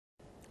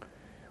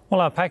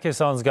Well,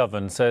 Pakistan's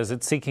government says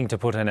it's seeking to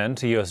put an end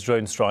to US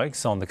drone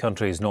strikes on the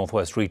country's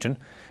northwest region.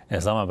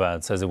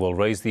 Islamabad says it will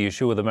raise the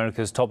issue with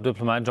America's top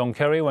diplomat John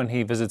Kerry when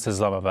he visits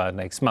Islamabad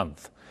next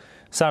month.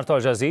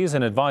 Sartaj Aziz,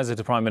 an advisor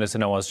to Prime Minister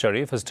Nawaz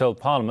Sharif, has told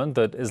Parliament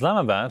that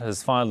Islamabad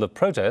has filed a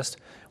protest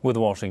with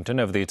Washington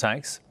over the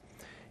attacks.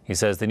 He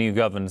says the new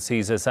government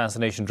sees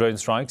assassination drone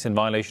strikes in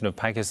violation of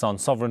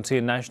Pakistan's sovereignty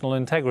and national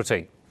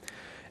integrity.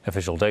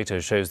 Official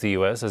data shows the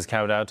US has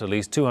carried out at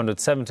least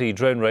 270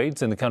 drone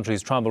raids in the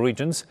country's tribal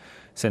regions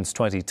since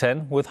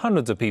 2010, with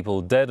hundreds of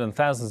people dead and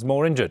thousands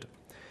more injured.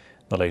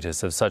 The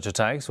latest of such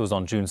attacks was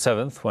on June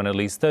 7th, when at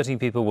least 13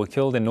 people were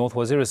killed in North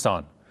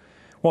Waziristan.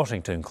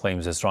 Washington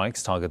claims the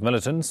strikes target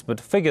militants,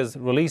 but figures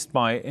released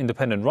by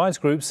independent rights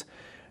groups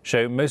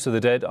show most of the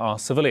dead are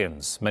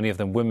civilians, many of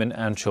them women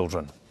and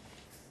children.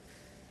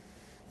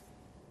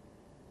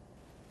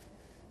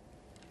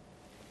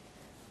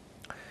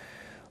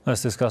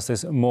 Let's discuss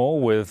this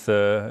more with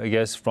a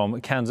guest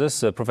from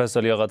Kansas,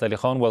 Professor Liaquat Ali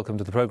Khan. Welcome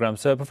to the program,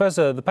 sir.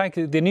 Professor,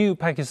 the new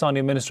Pakistani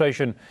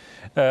administration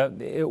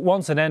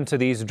wants an end to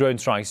these drone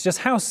strikes. Just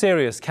how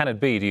serious can it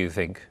be, do you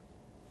think?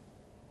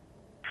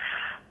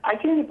 I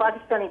think the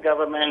Pakistani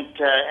government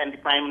and the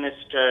Prime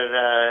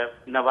Minister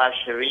Nawaz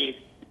Sharif,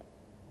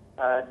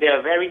 they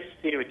are very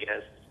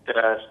serious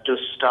to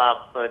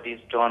stop these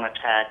drone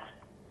attacks.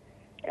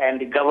 And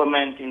the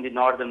government in the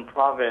northern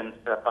province,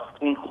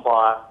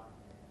 Pakhtunkhwa,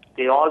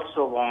 they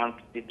also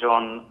want the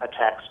drone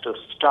attacks to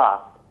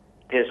stop.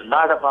 There's a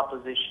lot of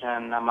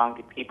opposition among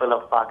the people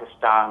of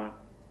Pakistan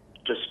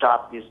to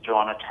stop these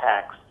drone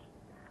attacks.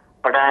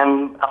 But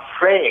I'm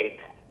afraid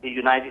the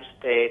United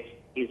States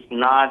is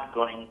not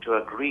going to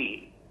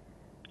agree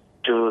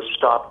to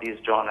stop these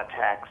drone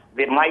attacks.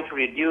 They might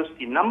reduce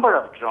the number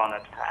of drone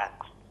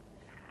attacks,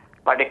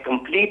 but a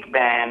complete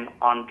ban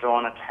on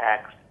drone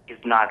attacks is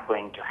not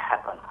going to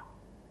happen.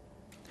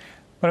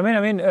 But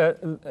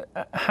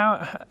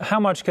how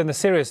much can the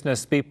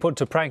seriousness be put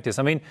to practice?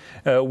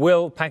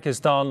 Will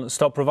Pakistan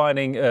stop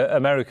providing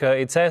America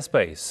its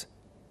airspace,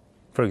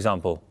 for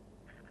example?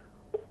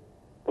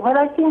 Well,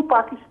 I think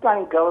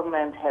Pakistani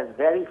government has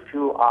very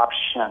few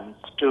options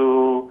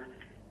to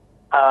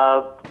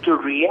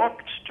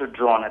react to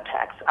drone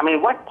attacks.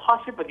 What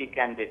possibly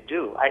can they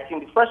do? I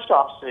think the first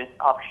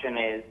option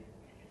is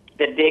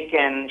that they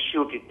can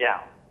shoot it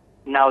down.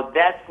 Now,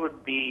 that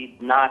would be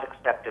not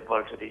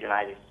acceptable to the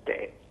United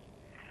States.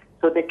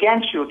 So they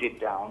can shoot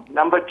it down.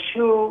 Number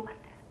two,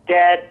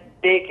 that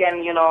they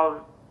can,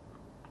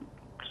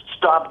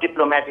 stop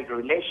diplomatic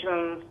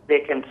relations. They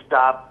can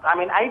stop.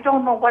 I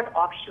don't know what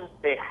options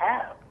they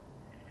have.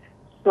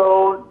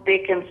 So they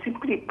can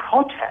simply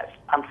protest,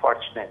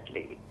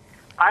 unfortunately,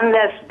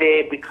 unless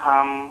they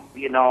become,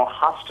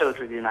 hostile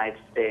to the United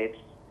States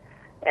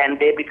and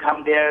they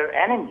become their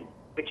enemy,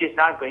 which is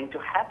not going to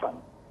happen.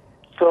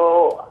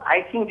 So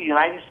I think the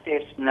United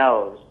States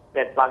knows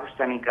that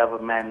Pakistani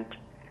government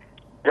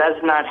does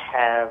not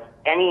have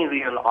any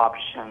real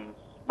options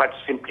but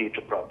simply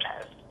to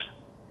protest.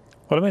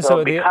 Well,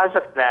 so because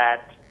of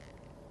that,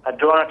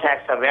 drone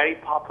attacks are very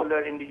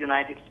popular in the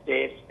United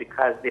States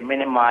because they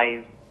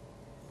minimize,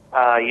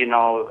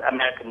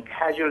 American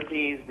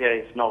casualties. There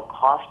is no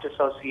cost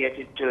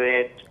associated to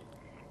it.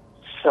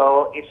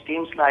 So it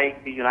seems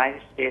like the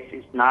United States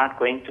is not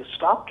going to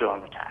stop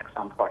drone attacks,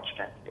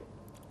 unfortunately.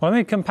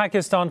 Well, can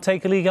Pakistan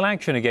take legal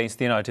action against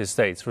the United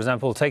States? For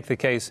example, take the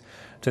case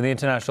to the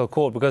International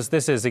Court, because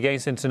this is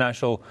against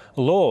international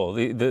law,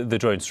 the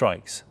drone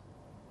strikes.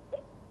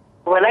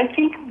 Well, I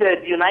think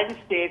that the United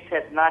States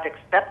has not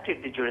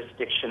accepted the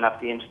jurisdiction of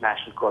the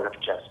International Court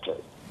of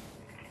Justice.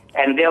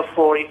 And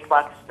therefore, if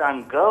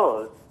Pakistan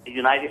goes, the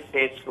United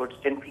States would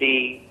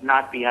simply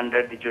not be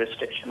under the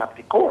jurisdiction of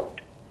the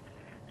court.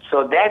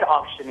 So that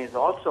option is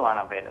also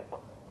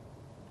unavailable.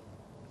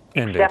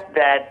 Indeed. Except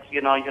that,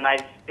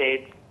 United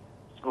States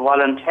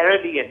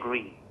voluntarily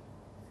agree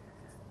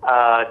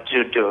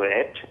to do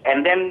it.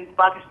 And then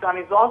Pakistan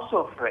is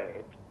also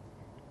afraid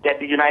that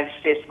the United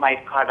States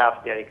might cut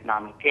off their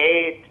economic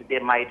aid. They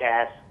might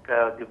ask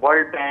the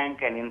World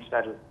Bank and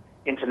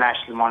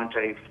International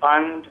Monetary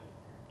Fund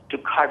to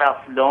cut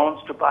off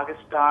loans to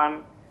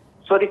Pakistan.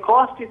 So the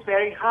cost is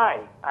very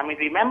high.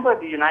 Remember,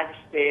 the United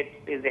States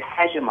is a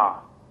hegemon,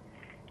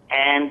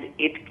 and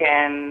it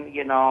can,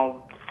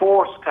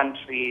 force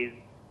countries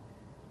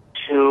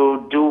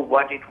to do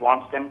what it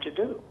wants them to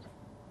do.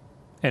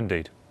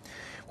 Indeed.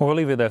 Well, we'll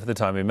leave it there for the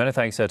time being. Many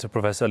thanks to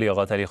Professor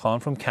Liaquat Ali Khan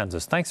from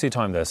Kansas. Thanks for your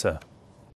time there, sir.